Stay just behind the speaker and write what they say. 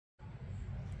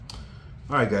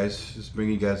Alright guys, just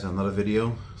bringing you guys another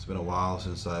video. It's been a while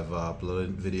since I've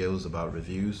uploaded videos about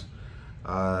reviews.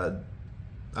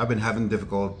 I've been having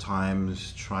difficult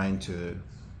times trying to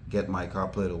get my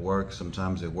CarPlay to work.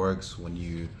 Sometimes it works when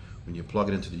you plug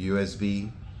it into the USB,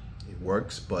 it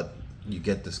works, but you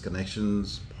get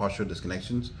disconnections, partial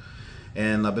disconnections.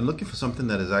 And I've been looking for something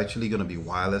that is actually going to be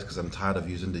wireless because I'm tired of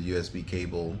using the USB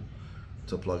cable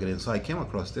to plug it in. So I came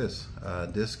across this.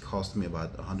 This cost me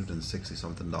about $160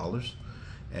 something,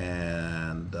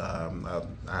 and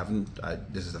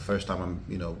this is the first time I'm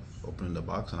opening the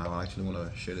box, and I actually want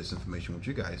to share this information with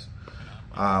you guys.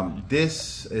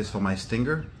 This is for my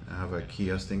Stinger. I have a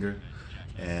Kia Stinger,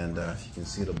 and if you can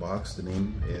see the box, the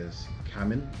name is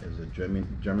KAMING. It's a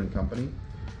German company.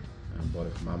 I bought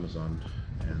it from Amazon,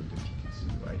 and if you can see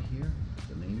right here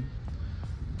the name,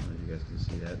 I don't know if you guys can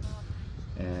see that.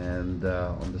 And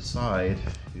on the side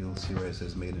you'll see where it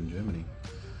says made in Germany.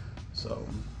 So,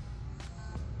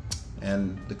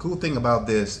 and the cool thing about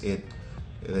this,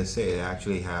 they say it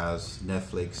actually has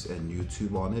Netflix and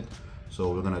YouTube on it,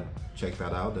 so we're gonna check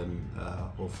that out, and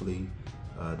hopefully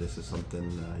this is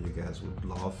something you guys would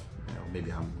love.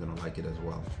 Maybe I'm gonna like it as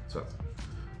well. So,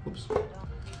 oops.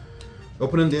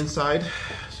 Opening the inside,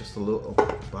 it's just a little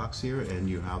box here, and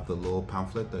you have the little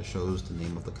pamphlet that shows the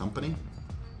name of the company.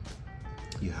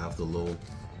 You have the little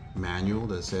manual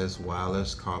that says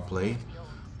wireless CarPlay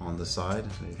on the side.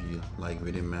 If you like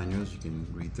reading manuals, you can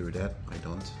read through that. I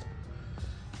don't.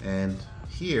 And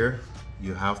here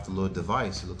you have the little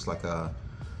device. It looks like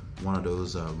one of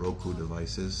those Roku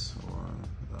devices, or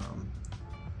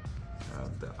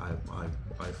the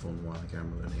iPhone 1. I can't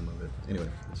remember the name of it. Anyway,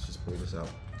 let's just pull this out.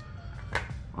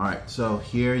 All right, so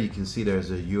here you can see there's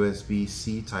a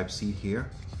USB-C Type-C here.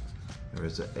 There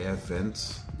is an air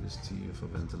vent, just to for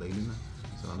ventilating.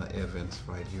 So on the air vents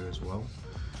right here as well.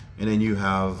 And then you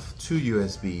have two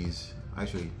USBs.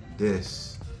 Actually,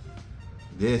 this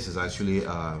is actually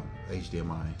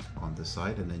HDMI on this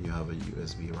side, and then you have a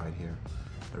USB right here,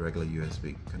 a regular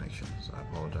USB connection. So I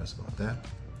apologize about that.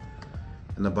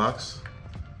 In the box,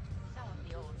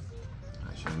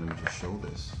 actually let me just show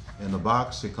this. In the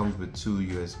box, it comes with two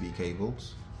USB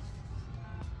cables.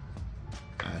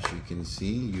 As you can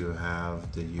see, you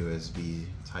have the USB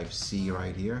Type-C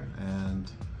right here,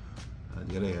 and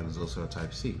the other end is also a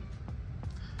Type-C.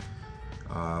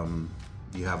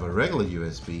 You have a regular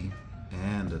USB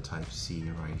and a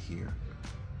Type-C right here,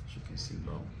 as you can see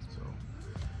below. So,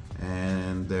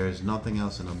 and there's nothing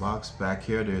else in the box. Back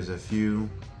here, there's a few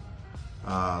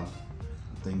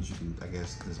things you can, I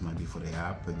guess this might be for the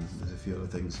app, and there's a few other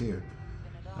things here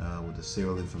with the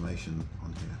serial information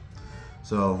on here.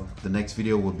 So the next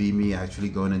video will be me actually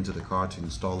going into the car to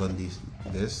install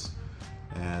this,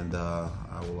 and I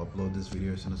will upload this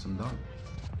video as soon as I'm done.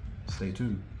 Stay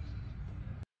tuned.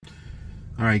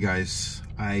 Alright guys,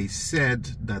 I said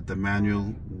that the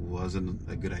manual wasn't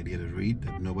a good idea to read,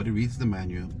 that nobody reads the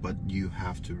manual, but you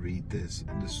have to read this,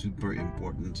 and it's super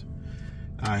important.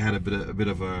 I had a bit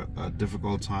of a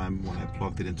difficult time when I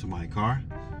plugged it into my car,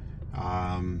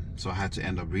 so I had to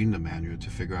end up reading the manual to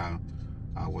figure out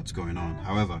what's going on.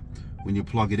 However, when you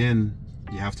plug it in,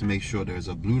 you have to make sure there's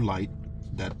a blue light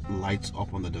that lights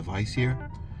up on the device here.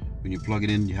 When you plug it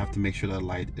in, you have to make sure that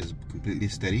light is completely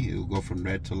steady. It will go from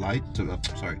red to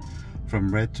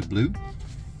from red to blue,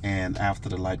 and after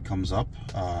the light comes up,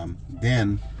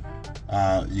 then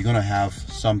you're gonna have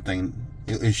something.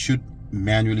 It should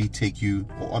manually take you,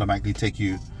 or automatically take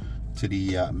you, to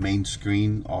the main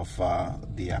screen of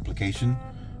the application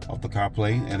of the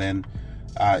CarPlay, and then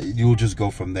you'll just go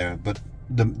from there. But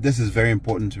this is very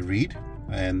important to read,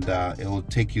 and it will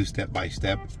take you step by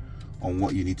step on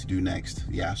what you need to do next.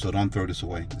 Yeah, so don't throw this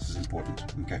away. This is important.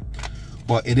 Okay,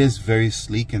 but it is very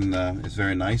sleek, and it's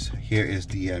very nice. Here is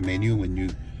the menu. When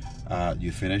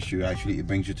you finish, it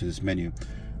brings you to this menu.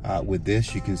 With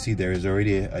this, you can see there is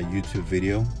already a YouTube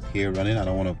video here running. I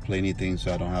don't want to play anything,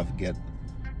 so I don't have to get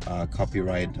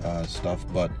copyright stuff,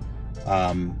 but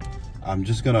I'm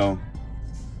just gonna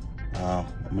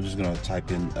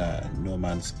type in No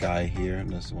Man's Sky here.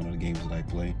 That's one of the games that I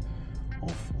play.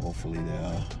 Hopefully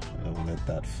they will let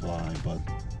that fly, but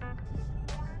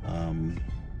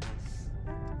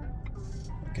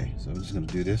okay, so I'm just gonna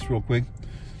do this real quick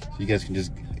so you guys can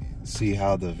just see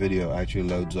how the video actually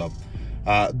loads up.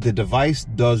 The device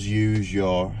does use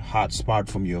your hotspot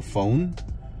from your phone,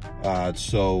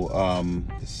 so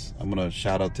I'm gonna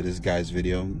shout out to this guy's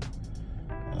video.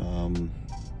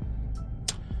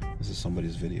 This is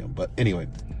somebody's video, but anyway,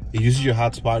 it uses your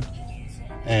hotspot,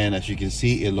 and as you can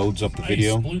see, it loads up the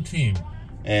video. Blue team.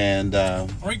 and all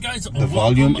right, guys, the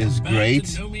volume is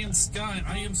great, No Man's Sky.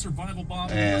 I am Survival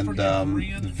Bob, and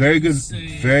very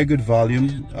good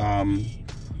volume.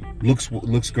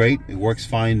 Looks great. It works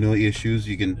fine, no issues.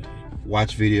 You can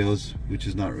watch videos, which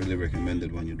is not really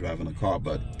recommended when you're driving a car,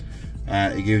 but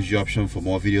it gives you option for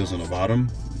more videos on the bottom,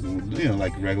 you know,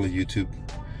 like regular YouTube.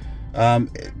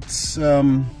 It's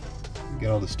get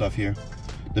all the stuff here.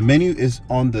 The menu is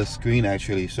on the screen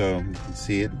actually, so you can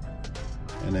see it,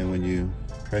 and then when you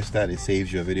press that, it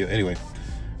saves your video. Anyway,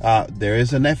 there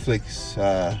is a Netflix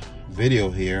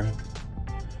video here,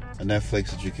 a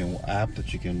Netflix app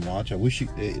that you can watch. I wish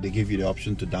they give you the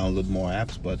option to download more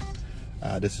apps, but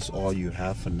this is all you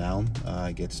have for now.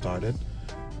 Get started,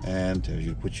 and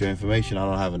you put your information. I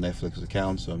don't have a Netflix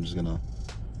account, so I'm just gonna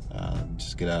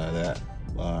just get out of that.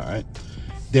 All right.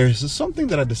 There's something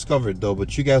that I discovered though,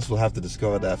 but you guys will have to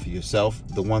discover that for yourself.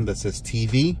 The one that says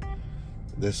TV,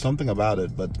 there's something about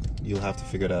it, but you'll have to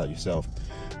figure it out yourself.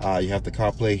 You have the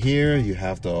CarPlay here. You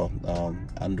have the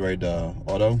Android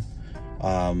Auto.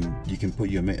 You can put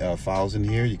your files in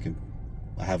here.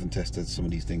 I haven't tested some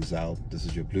of these things out. This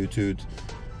is your Bluetooth,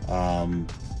 and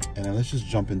then let's just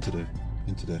jump into this.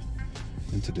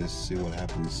 See what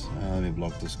happens. Let me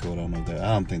block this code. I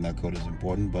don't think that code is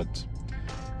important, but.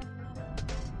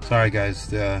 Sorry guys,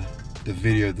 the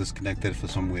video disconnected for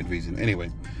some weird reason.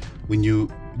 Anyway, when you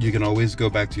can always go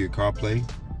back to your CarPlay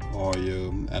or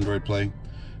your Android Play,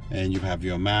 and you have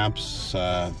your maps,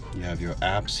 you have your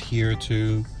apps here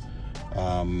too.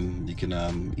 You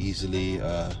can easily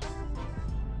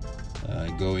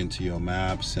go into your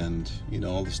maps and, you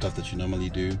know, all the stuff that you normally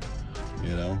do, you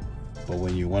know. But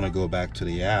when you want to go back to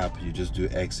the app, you just do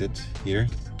exit here,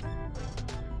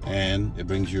 and it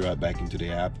brings you right back into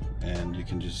the app, and you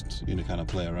can just, you know, kind of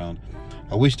play around.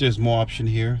 I wish there's more option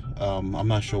here. I'm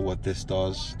not sure what this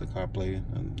does, the CarPlay,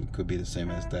 and it could be the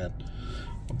same as that,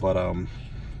 but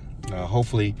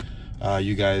hopefully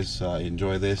you guys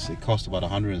enjoy this. It cost about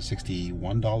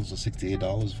 $161 or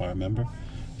 $68 if I remember.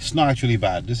 It's not actually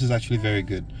bad. This is actually very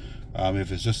good.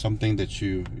 If it's just something that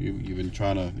you've been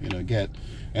trying to, you know, get.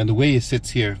 And the way it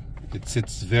sits here, it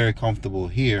sits very comfortable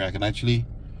here. I can actually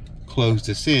close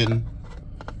this in,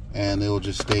 and it will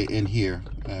just stay in here,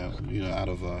 you know, out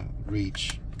of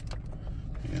reach,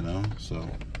 you know. So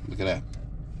look at that,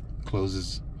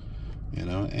 closes, you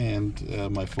know, and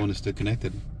my phone is still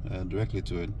connected directly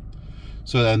to it.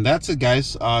 So, and that's it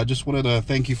guys. Just wanted to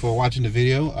thank you for watching the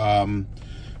video.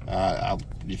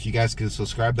 If you guys can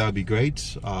subscribe, that would be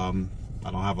great. I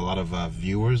don't have a lot of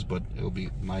viewers, but it would be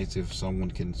nice if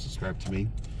someone can subscribe to me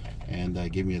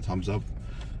and give me a thumbs up.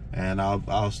 And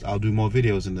I'll do more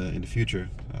videos in the future.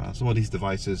 Some of these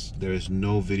devices, there is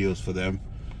no videos for them,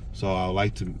 so I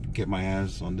like to get my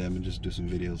hands on them and just do some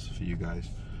videos for you guys.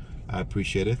 I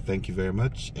appreciate it. Thank you very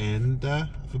much, and have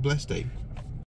a blessed day.